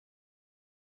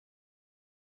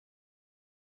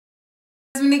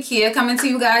Nakia coming to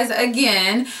you guys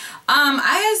again.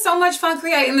 I had so much fun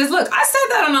creating this look. I said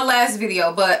that on the last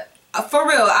video, but for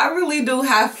real, I really do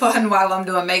have fun while I'm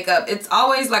doing makeup. It's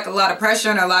always like a lot of pressure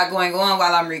and a lot going on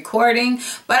while I'm recording,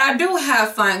 but I do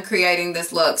have fun creating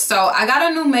this look. So I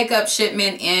got a new makeup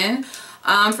shipment in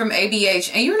from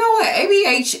ABH, and you know what?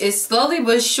 ABH is slowly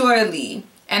but surely,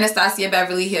 Anastasia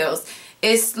Beverly Hills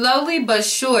is slowly but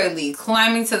surely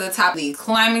climbing to the top.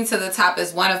 Climbing to the top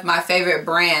is one of my favorite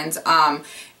brands.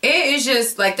 It is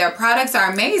just like their products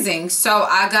are amazing. So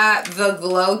I got the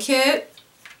Glow Kit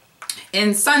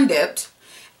in Sun Dipped,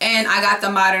 and I got the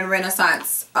Modern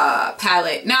Renaissance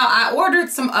palette. Now I ordered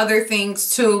some other things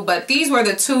too, but these were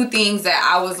the two things that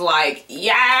I was like,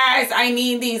 yes, I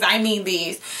need these, I need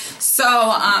these. So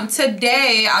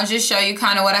today I'll just show you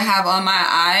kind of what I have on my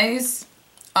eyes.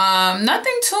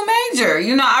 Nothing too major,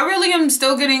 you know. I really am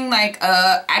still getting like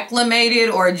acclimated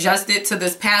or adjusted to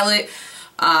this palette,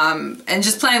 and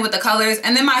just playing with the colors.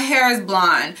 And then my hair is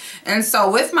blonde, and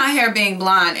so with my hair being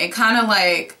blonde, it kind of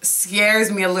like scares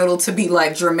me a little to be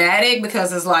like dramatic,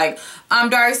 because it's like I'm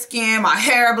dark skinned, my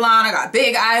hair blonde, I got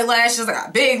big eyelashes, I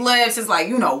got big lips. It's like,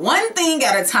 you know, one thing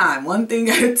at a time, one thing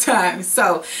at a time.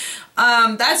 So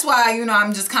that's why, you know,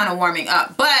 I'm just kind of warming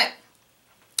up. But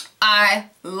I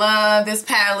love this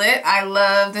palette. I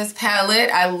love this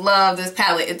palette. I love this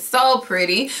palette. It's so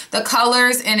pretty. The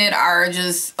colors in it are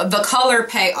just, the color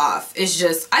payoff is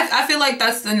just, I feel like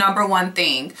that's the #1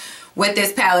 thing with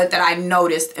this palette that I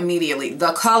noticed immediately.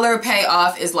 The color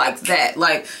payoff is like that.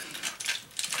 Like,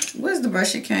 what's the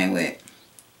brush it came with?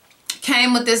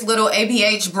 Came with this little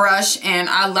ABH brush, and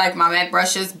I like my MAC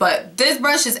brushes, but this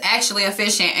brush is actually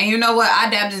efficient. And you know what? I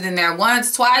dabbed it in there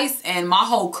once, twice, and my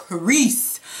whole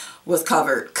crease was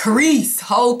covered.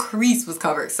 Whole crease was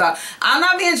covered. So I'm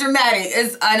not being dramatic.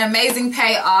 It's an amazing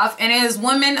payoff, and it is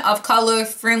women of color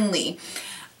friendly.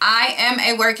 I am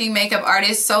a working makeup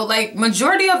artist, so like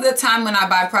majority of the time when I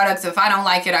buy products, if I don't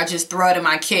like it, I just throw it in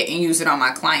my kit and use it on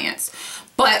my clients.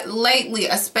 But lately,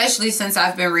 especially since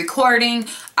I've been recording,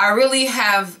 I really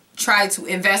have tried to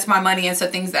invest my money into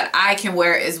things that I can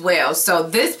wear as well. So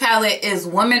this palette is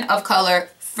women of color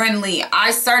friendly.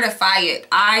 I certify it.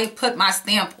 I put my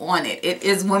stamp on it. It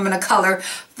is women of color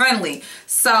friendly.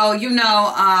 So, you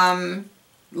know,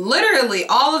 literally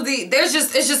all of the, it's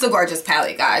just a gorgeous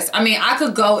palette, guys. I mean, I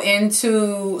could go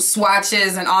into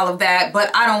swatches and all of that,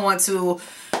 but I don't want to,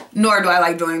 nor do I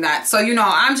like doing that. So, you know,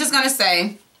 I'm just going to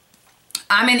say,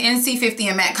 I'm in NC50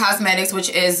 in MAC Cosmetics, which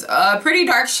is a pretty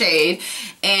dark shade,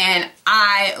 and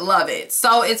I love it.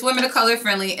 So it's women of color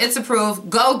friendly. It's approved.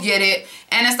 Go get it.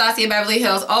 Anastasia Beverly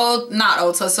Hills. Oh, not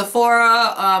Ulta.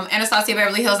 Sephora.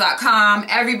 AnastasiaBeverlyHills.com.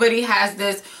 Everybody has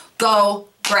this. Go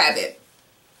grab it.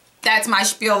 That's my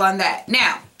spiel on that.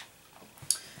 Now,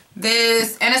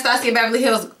 this Anastasia Beverly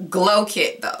Hills Glow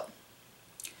Kit, though.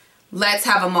 Let's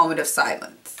have a moment of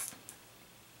silence.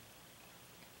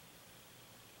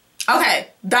 Okay,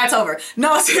 that's over.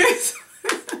 No, seriously.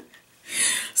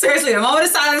 Seriously, the moment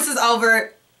of silence is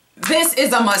over. This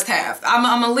is a must-have. I'm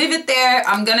gonna leave it there.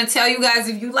 I'm gonna tell you guys,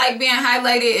 if you like being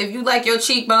highlighted, if you like your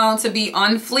cheekbone to be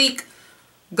on fleek,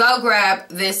 go grab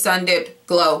this Sun Dipped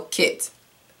Glow Kit.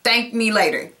 Thank me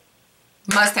later.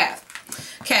 Must-have.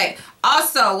 Okay,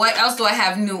 also, what else do I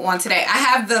have new on today? I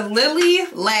have the Lily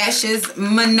Lashes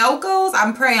Minocos.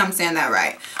 I'm praying I'm saying that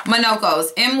right.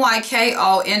 Minocos.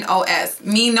 M-Y-K-O-N-O-S.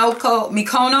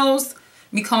 Mykonos.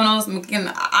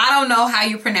 I don't know how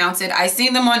you pronounce it. I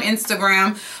seen them on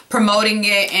Instagram promoting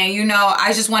it, and you know,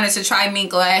 I just wanted to try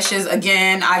mink lashes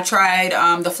again. I tried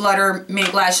the Flutter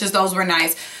mink lashes. Those were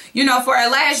nice. You know, for a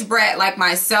lash brat like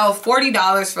myself,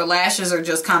 $40 for lashes are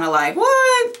just kind of like,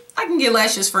 what? I can get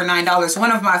lashes for $9.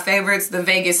 One of my favorites, the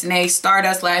Vegas Nay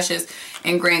Stardust lashes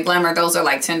and Grand Glamour, those are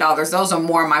like $10. Those are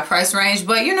more my price range,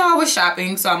 but you know, I was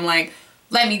shopping, so I'm like,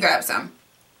 let me grab some.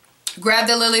 Grab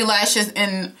the Lily Lashes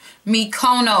in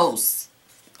Mykonos.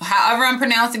 However I'm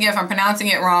pronouncing it. If I'm pronouncing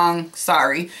it wrong,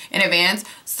 sorry in advance.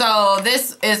 So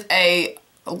this is a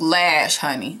lash,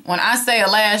 honey. When I say a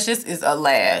lash, this is a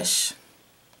lash.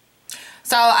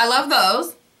 So I love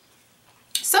those.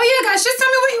 So yeah, guys, just tell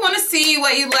me what you want to see,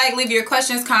 what you like. Leave your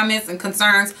questions, comments, and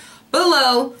concerns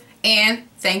below. And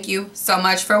thank you so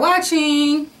much for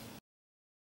watching.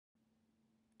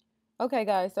 Okay,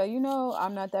 guys, so you know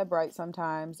I'm not that bright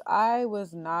sometimes. I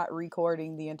was not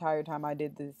recording the entire time I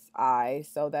did this eye,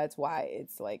 so that's why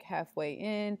it's like halfway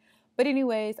in. But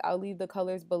anyways, I'll leave the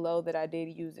colors below that I did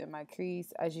use in my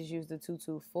crease. I just used the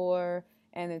 224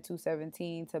 and the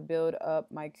 217 to build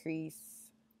up my crease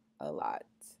a lot.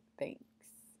 Thanks.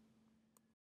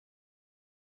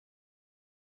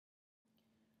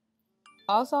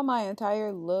 Also, my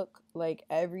entire look, like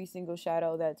every single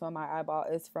shadow that's on my eyeball,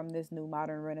 is from this new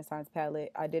Modern Renaissance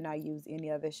palette. I did not use any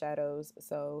other shadows,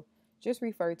 so just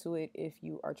refer to it if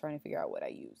you are trying to figure out what I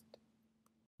used.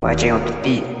 YJ on the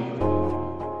beat.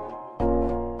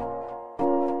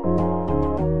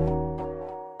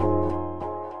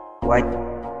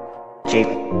 YJ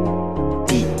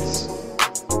beats.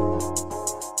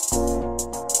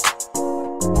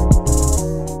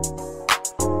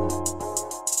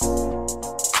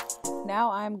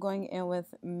 Now I'm going in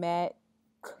with MAC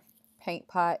paint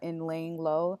pot and laying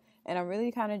low, and I'm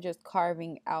really kind of just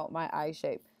carving out my eye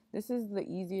shape. This is the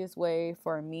easiest way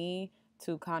for me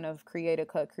to kind of create a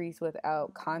cut crease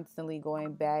without constantly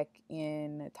going back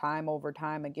in time over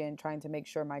time again, trying to make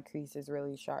sure my crease is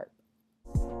really sharp.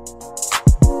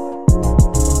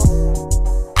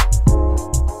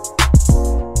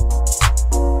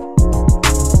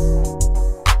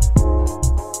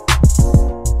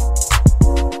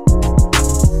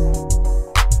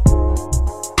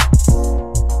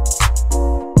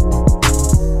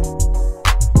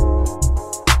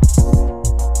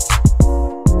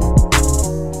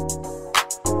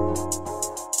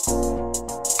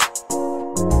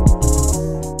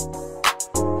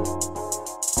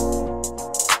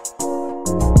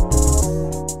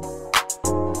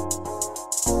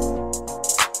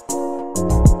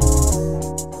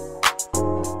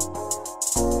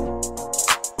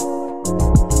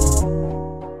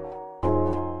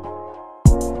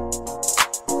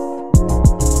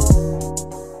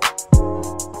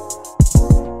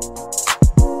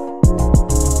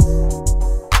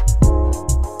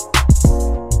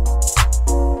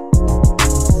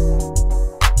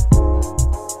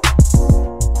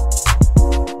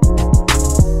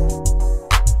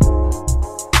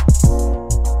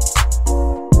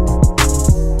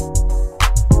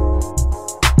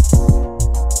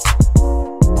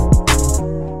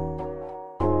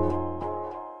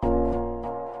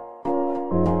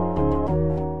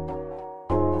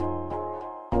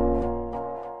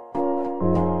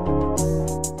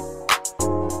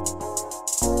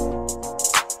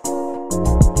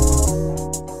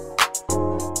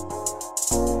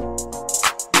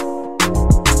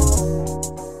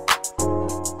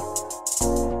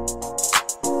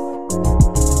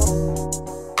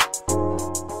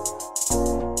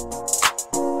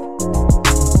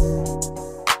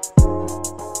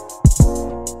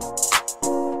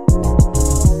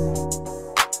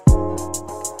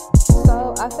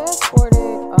 I fast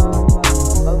forwarded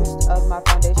most of my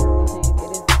foundation routine.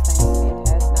 It is the same. It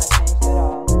has not changed at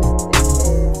all. This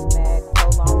is MAC Pro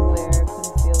Long Wear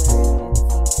Concealer in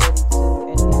NC42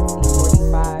 and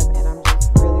NC45, and I'm just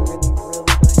really doing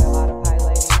a lot of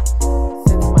highlighting.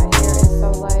 Since my hair is so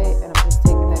light, and I'm just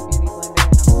taking that beauty blender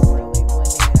and I'm really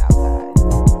blending it out, guys.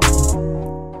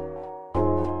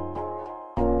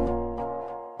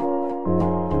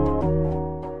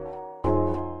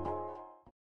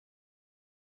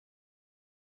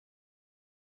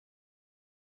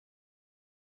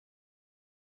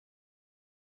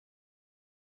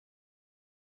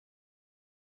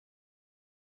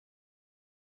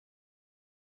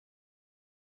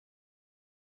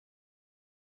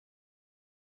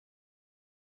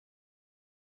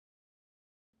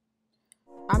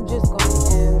 I'm just going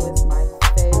in with my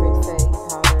favorite setting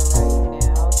powder right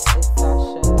now. It's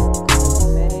Sasha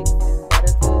Cosmetics in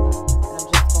Buttercup. And I'm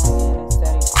just going in and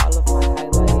setting all of my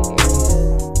highlighted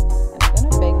areas. And I'm going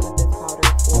to bake with this powder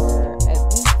for at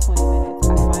least 20 minutes. I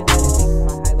find that it makes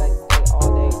my highlights stay all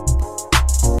day.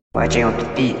 YJ on the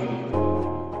beat.